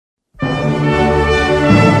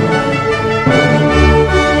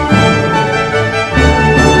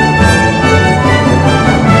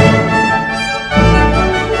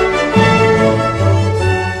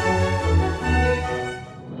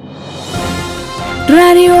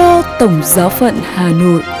Radio Tổng Giáo phận Hà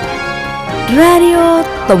Nội. Radio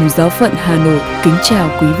Tổng Giáo phận Hà Nội kính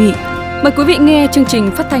chào quý vị. Mời quý vị nghe chương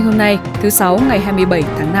trình phát thanh hôm nay, thứ Sáu ngày 27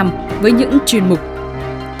 tháng 5 với những chuyên mục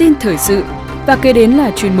tin thời sự và kế đến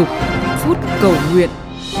là chuyên mục phút cầu nguyện.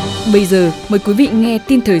 Bây giờ mời quý vị nghe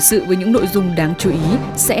tin thời sự với những nội dung đáng chú ý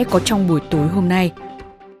sẽ có trong buổi tối hôm nay.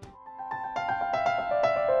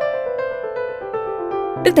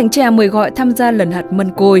 Đức Thánh Cha mời gọi tham gia lần hạt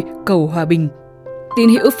mân côi cầu hòa bình. Tín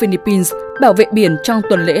hữu Philippines bảo vệ biển trong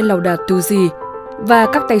tuần lễ Laudato Si và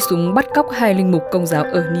các tay súng bắt cóc 2 linh mục công giáo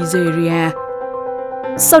ở Nigeria.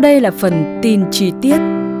 Sau đây là phần tin chi tiết.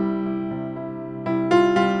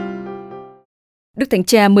 Đức Thánh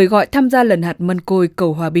Cha mời gọi tham gia lần hạt mân côi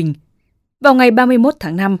cầu hòa bình. Vào ngày 31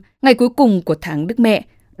 tháng 5, ngày cuối cùng của tháng Đức Mẹ,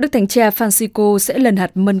 Đức Thánh Cha Francisco sẽ lần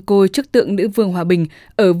hạt mân côi trước tượng Nữ Vương Hòa Bình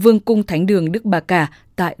ở Vương cung Thánh đường Đức Bà Cả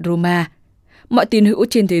tại Roma. Mọi tín hữu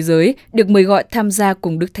trên thế giới được mời gọi tham gia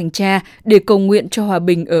cùng Đức Thánh Cha để cầu nguyện cho hòa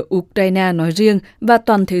bình ở Ukraine nói riêng và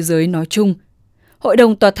toàn thế giới nói chung. Hội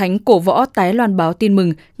đồng Tòa Thánh cổ võ tái loan báo tin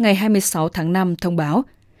mừng ngày 26 tháng 5 thông báo.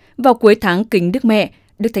 Vào cuối tháng kính Đức Mẹ,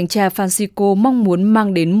 Đức Thánh Cha Francisco mong muốn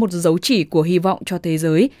mang đến một dấu chỉ của hy vọng cho thế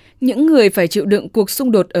giới, những người phải chịu đựng cuộc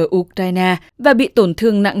xung đột ở Ukraine và bị tổn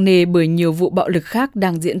thương nặng nề bởi nhiều vụ bạo lực khác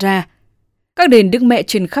đang diễn ra. Các đền Đức Mẹ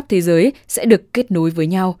trên khắp thế giới sẽ được kết nối với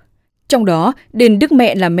nhau. Trong đó, đền Đức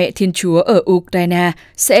Mẹ là Mẹ Thiên Chúa ở Ukraine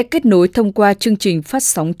sẽ kết nối thông qua chương trình phát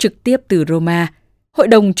sóng trực tiếp từ Roma. Hội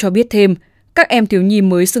đồng cho biết thêm, các em thiếu nhi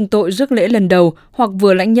mới xưng tội rước lễ lần đầu hoặc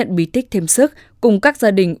vừa lãnh nhận bí tích thêm sức cùng các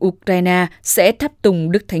gia đình Ukraine sẽ tháp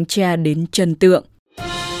tùng Đức Thánh Cha đến chân tượng.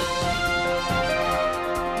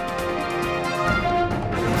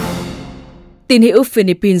 Tín hữu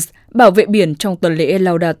Philippines bảo vệ biển trong tuần lễ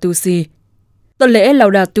Laudato Si. Tuần lễ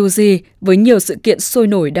Laudato Si với nhiều sự kiện sôi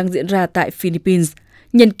nổi đang diễn ra tại Philippines,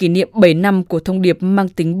 nhân kỷ niệm 7 năm của thông điệp mang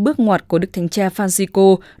tính bước ngoặt của Đức Thánh Cha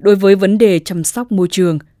Francisco đối với vấn đề chăm sóc môi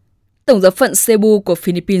trường. Tổng giáo phận Cebu của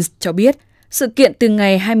Philippines cho biết, sự kiện từ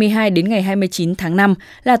ngày 22 đến ngày 29 tháng 5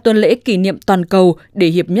 là tuần lễ kỷ niệm toàn cầu để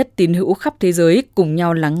hiệp nhất tín hữu khắp thế giới cùng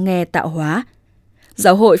nhau lắng nghe tạo hóa.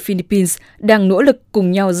 Giáo hội Philippines đang nỗ lực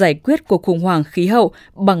cùng nhau giải quyết cuộc khủng hoảng khí hậu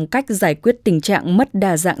bằng cách giải quyết tình trạng mất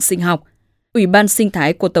đa dạng sinh học. Ủy ban sinh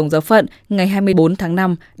thái của Tổng giáo phận ngày 24 tháng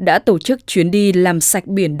 5 đã tổ chức chuyến đi làm sạch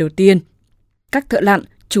biển đầu tiên. Các thợ lặn,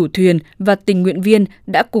 chủ thuyền và tình nguyện viên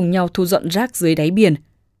đã cùng nhau thu dọn rác dưới đáy biển.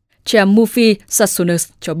 Cha Mufi Sasones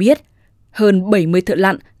cho biết, hơn 70 thợ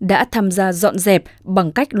lặn đã tham gia dọn dẹp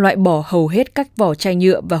bằng cách loại bỏ hầu hết các vỏ chai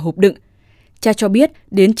nhựa và hộp đựng. Cha cho biết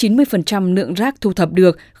đến 90% lượng rác thu thập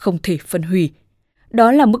được không thể phân hủy.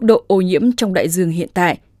 Đó là mức độ ô nhiễm trong đại dương hiện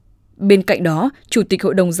tại. Bên cạnh đó, Chủ tịch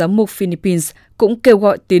Hội đồng Giám mục Philippines cũng kêu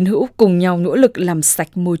gọi tín hữu cùng nhau nỗ lực làm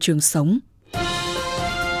sạch môi trường sống.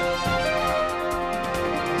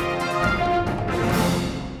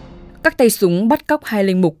 Các tay súng bắt cóc 2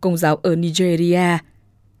 linh mục công giáo ở Nigeria.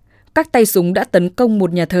 Các tay súng đã tấn công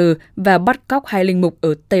một nhà thờ và bắt cóc 2 linh mục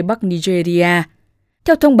ở Tây Bắc Nigeria.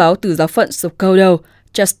 Theo thông báo từ giáo phận Sokoto,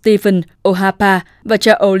 cha Stephen Ohapa và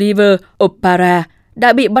cha Oliver Opara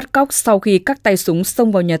đã bị bắt cóc sau khi các tay súng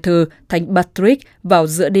xông vào nhà thờ Thánh Patrick vào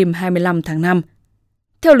giữa đêm 25 tháng 5.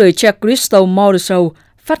 Theo lời cha Crystal Morrishow,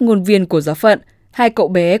 phát ngôn viên của giáo phận, 2 cậu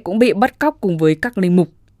bé cũng bị bắt cóc cùng với các linh mục.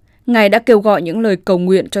 Ngài đã kêu gọi những lời cầu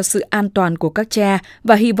nguyện cho sự an toàn của các cha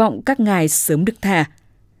và hy vọng các ngài sớm được thả.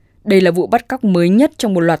 Đây là vụ bắt cóc mới nhất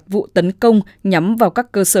trong một loạt vụ tấn công nhắm vào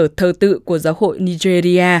các cơ sở thờ tự của giáo hội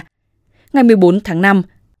Nigeria. Ngày 14 tháng 5,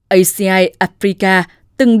 ACI Africa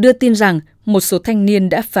từng đưa tin rằng một số thanh niên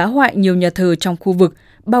đã phá hoại nhiều nhà thờ trong khu vực,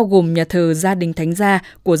 bao gồm nhà thờ Gia đình Thánh gia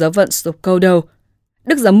của giáo phận Sokoto.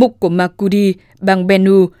 Đức giám mục của Makurdi, bang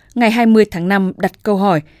Benue, ngày 20 tháng 5 đặt câu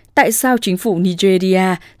hỏi tại sao chính phủ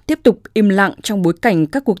Nigeria tiếp tục im lặng trong bối cảnh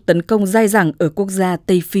các cuộc tấn công dai dẳng ở quốc gia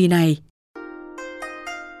Tây Phi này.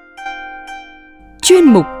 Chuyên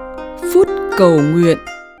mục Phút cầu nguyện.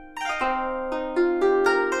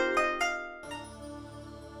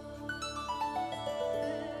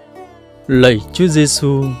 Lạy Chúa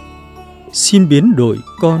Giêsu, xin biến đổi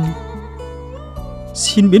con.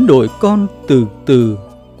 Xin biến đổi con từ từ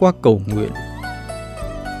qua cầu nguyện.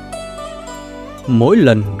 Mỗi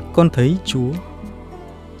lần con thấy Chúa,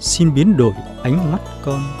 xin biến đổi ánh mắt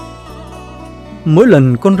con. Mỗi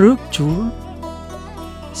lần con rước Chúa,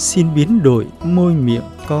 xin biến đổi môi miệng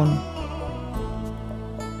con.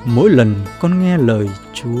 Mỗi lần con nghe lời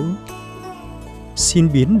Chúa, xin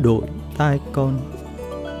biến đổi tai con.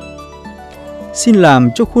 Xin làm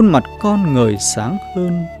cho khuôn mặt con ngời sáng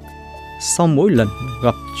hơn sau mỗi lần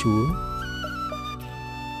gặp Chúa.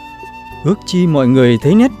 Ước chi mọi người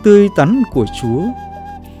thấy nét tươi tắn của Chúa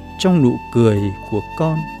trong nụ cười của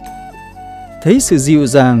con, thấy sự dịu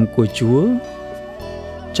dàng của Chúa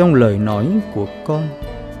trong lời nói của con.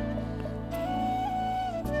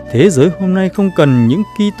 Thế giới hôm nay không cần những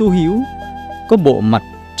Kitô hữu có bộ mặt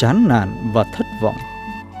chán nản và thất vọng.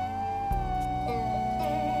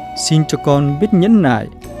 Xin cho con biết nhẫn nại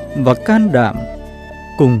và can đảm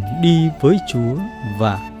cùng đi với Chúa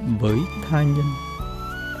và với tha nhân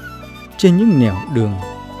trên những nẻo đường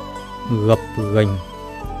gập ghềnh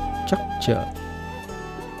trắc trở.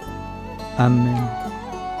 Amen.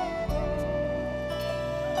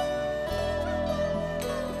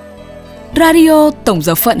 Radio Tổng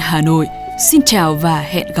Giáo phận Hà Nội xin chào và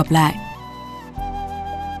hẹn gặp lại.